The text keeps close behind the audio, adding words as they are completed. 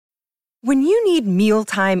When you need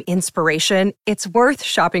mealtime inspiration, it's worth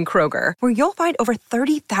shopping Kroger, where you'll find over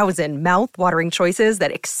 30,000 mouth-watering choices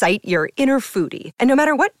that excite your inner foodie. And no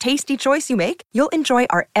matter what tasty choice you make, you'll enjoy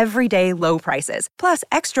our everyday low prices, plus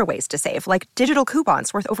extra ways to save, like digital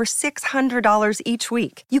coupons worth over $600 each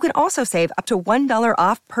week. You can also save up to $1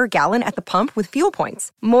 off per gallon at the pump with fuel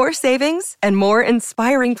points. More savings and more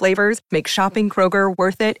inspiring flavors make shopping Kroger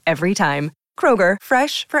worth it every time. Kroger,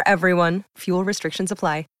 fresh for everyone. Fuel restrictions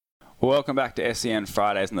apply. Welcome back to SEN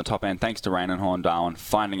Fridays in the Top End. Thanks to Rain and Horn Darwin,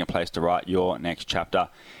 finding a place to write your next chapter.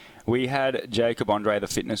 We had Jacob Andre, the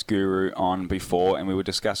fitness guru, on before, and we were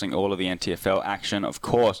discussing all of the NTFL action. Of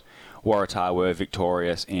course, Waratah were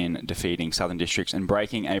victorious in defeating Southern Districts and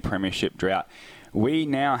breaking a premiership drought. We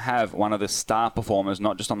now have one of the star performers,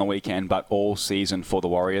 not just on the weekend, but all season for the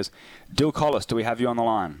Warriors. Dill Collis, do we have you on the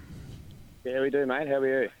line? Yeah, we do, mate. How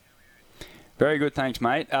are you? Very good, thanks,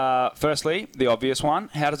 mate. Firstly, the obvious one.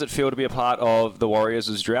 How does it feel to be a part of the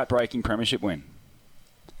Warriors' drought-breaking premiership win?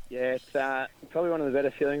 Yeah, it's probably one of the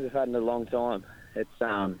better feelings I've had in a long time. It's,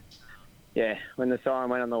 when the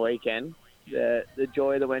siren went on the weekend, the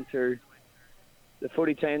joy that went through the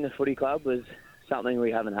footy team, the footy club, was something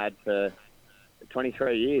we haven't had for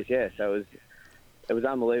 23 years, yeah. So it was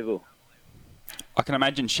unbelievable. I can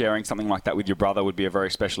imagine sharing something like that with your brother would be a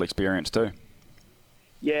very special experience too.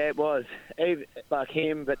 Yeah, it was. Even, like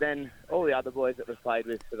him, but then all the other boys that we've played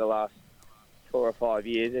with for the last 4 or 5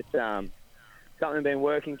 years. It's something we've been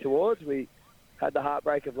working towards. We had the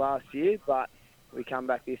heartbreak of last year, but we come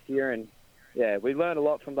back this year and, yeah, we learned a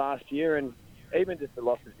lot from last year, and even just the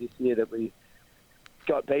losses this year that we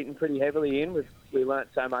got beaten pretty heavily in, we learnt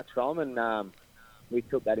so much from, and we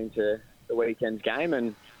took that into the weekend's game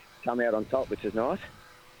and come out on top, which is nice.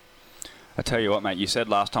 I tell you what, mate, you said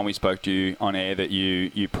last time we spoke to you on air that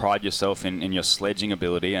you pride yourself in your sledging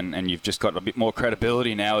ability, and you've just got a bit more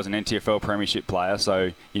credibility now as an NTFL premiership player,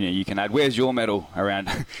 so you can add, where's your medal around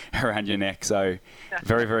your neck? So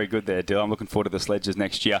very, very good there, Dill. I'm looking forward to the sledges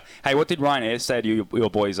next year. Hey, what did Ryan Ayres say to your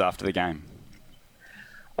boys after the game?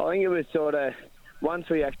 I think it was sort of, once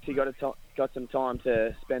we actually got some time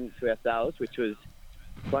to spend to ourselves, which was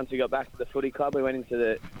once we got back to the footy club, we went into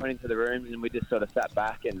the rooms and we just sort of sat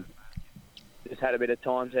back and just had a bit of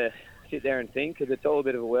time to sit there and think, because it's all a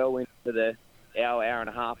bit of a whirlwind for the hour and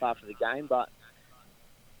a half after the game. But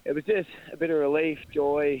it was just a bit of relief,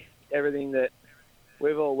 joy, everything that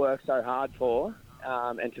we've all worked so hard for,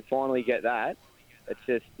 and to finally get that, it's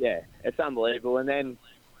just, yeah, it's unbelievable. And then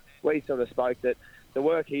we sort of spoke that the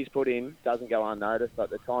work he's put in doesn't go unnoticed,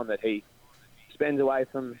 like the time that he spends away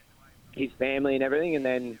from his family and everything, and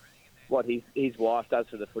then what his wife does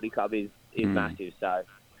for the footy club is massive. So,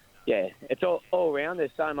 yeah, it's all around.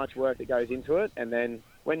 There's so much work that goes into it, and then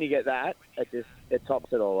when you get that, it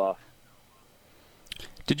tops it all off.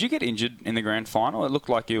 Did you get injured in the grand final? It looked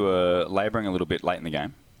like you were labouring a little bit late in the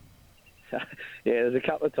game. Yeah, there's a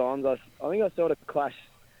couple of times I think I sort of clashed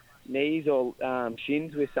knees or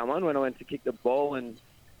shins with someone when I went to kick the ball, and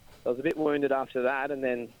I was a bit wounded after that, and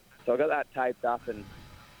then so I got that taped up and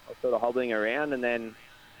I was sort of hobbling around, and then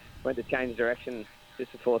went to change direction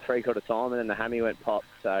just before three-quarter time, and then the hammy went pop.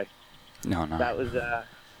 So no. That was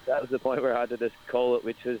the point where I had to just call it,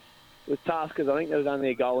 which was tough because I think there was only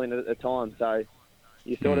a goal in it at the time. So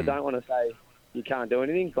you sort of don't want to say you can't do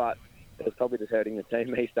anything, but it was probably just hurting the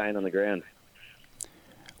team, me staying on the ground.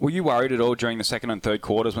 Were you worried at all during the second and third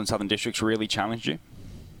quarters when Southern Districts really challenged you?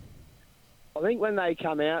 I think when they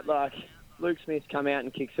come out, like Luke Smith come out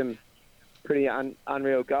and kicked some pretty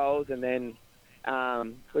unreal goals, and then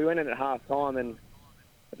we went in at half-time, and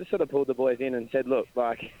I just sort of pulled the boys in and said, look,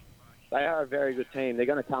 like, they are a very good team. They're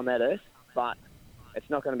going to come at us, but it's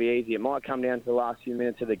not going to be easy. It might come down to the last few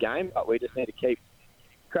minutes of the game, but we just need to keep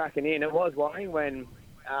cracking in. It was worrying when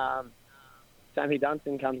Sammy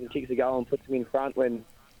Dunstan comes and kicks a goal and puts him in front when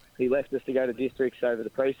he left us to go to districts over the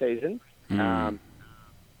pre-season.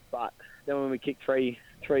 But then when we kicked three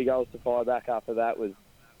goals to fire back after that, was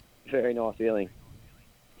a very nice feeling.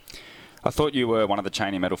 I thought you were one of the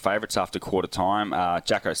Cheney medal favourites after quarter time.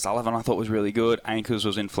 Jack O'Sullivan I thought was really good. Ankers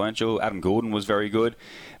was influential. Adam Gordon was very good.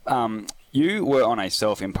 You were on a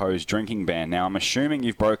self-imposed drinking ban. Now, I'm assuming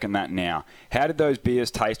you've broken that now. How did those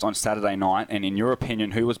beers taste on Saturday night? And in your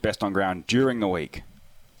opinion, who was best on ground during the week?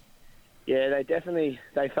 Yeah,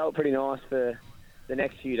 they felt pretty nice for the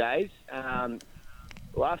next few days.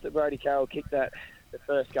 Well, after Brody Carroll kicked the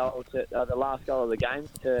first goal, the last goal of the game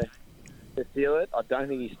to seal it, I don't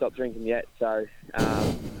think he's stopped drinking yet. So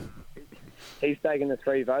he's taken the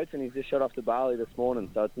 3 votes and he's just shot off to Bali this morning.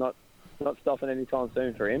 So it's not stopping anytime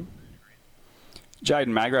soon for him. Jaden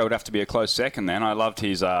Magro would have to be a close second then. I loved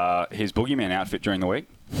his boogeyman outfit during the week.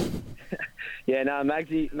 Yeah, no,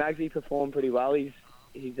 Magsy performed pretty well. He's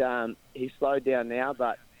slowed down now,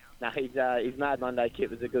 but no, his Mad Monday kit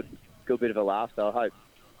was a good bit of a laugh. So I hope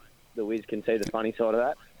the Wiz can see the funny side of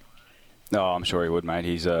that. Oh, I'm sure he would, mate.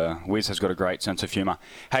 Wiz has got a great sense of humour.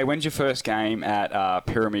 Hey, when's your first game at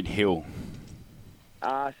Pyramid Hill?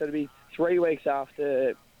 So it'll be 3 weeks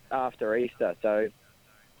after Easter. So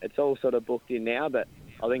it's all sort of booked in now, but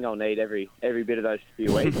I think I'll need every bit of those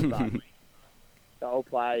few weeks. But, so I'll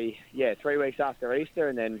play 3 weeks after Easter,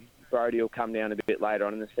 and then Brodie will come down a bit later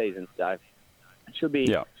on in the season. So it should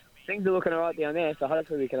be things are looking all right down there. So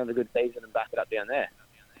hopefully we can have a good season and back it up down there.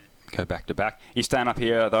 Go back to back. You staying up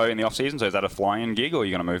here though in the off season? So is that a fly-in gig, or are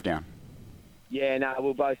you going to move down? Yeah, no,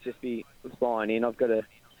 we'll both just be flying in. I've got to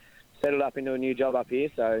settle up into a new job up here,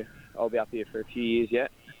 so I'll be up here for a few years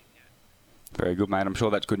yet. Very good, mate. I'm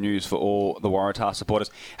sure that's good news for all the Waratah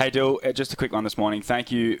supporters. Hey, Dill, just a quick one this morning.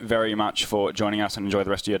 Thank you very much for joining us, and enjoy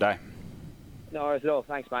the rest of your day. No worries at all.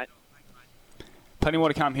 Thanks, mate. Plenty more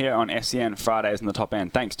to come here on SEN Fridays in the Top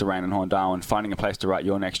End. Thanks to Rain and Horn Darwin, finding a place to write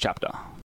your next chapter.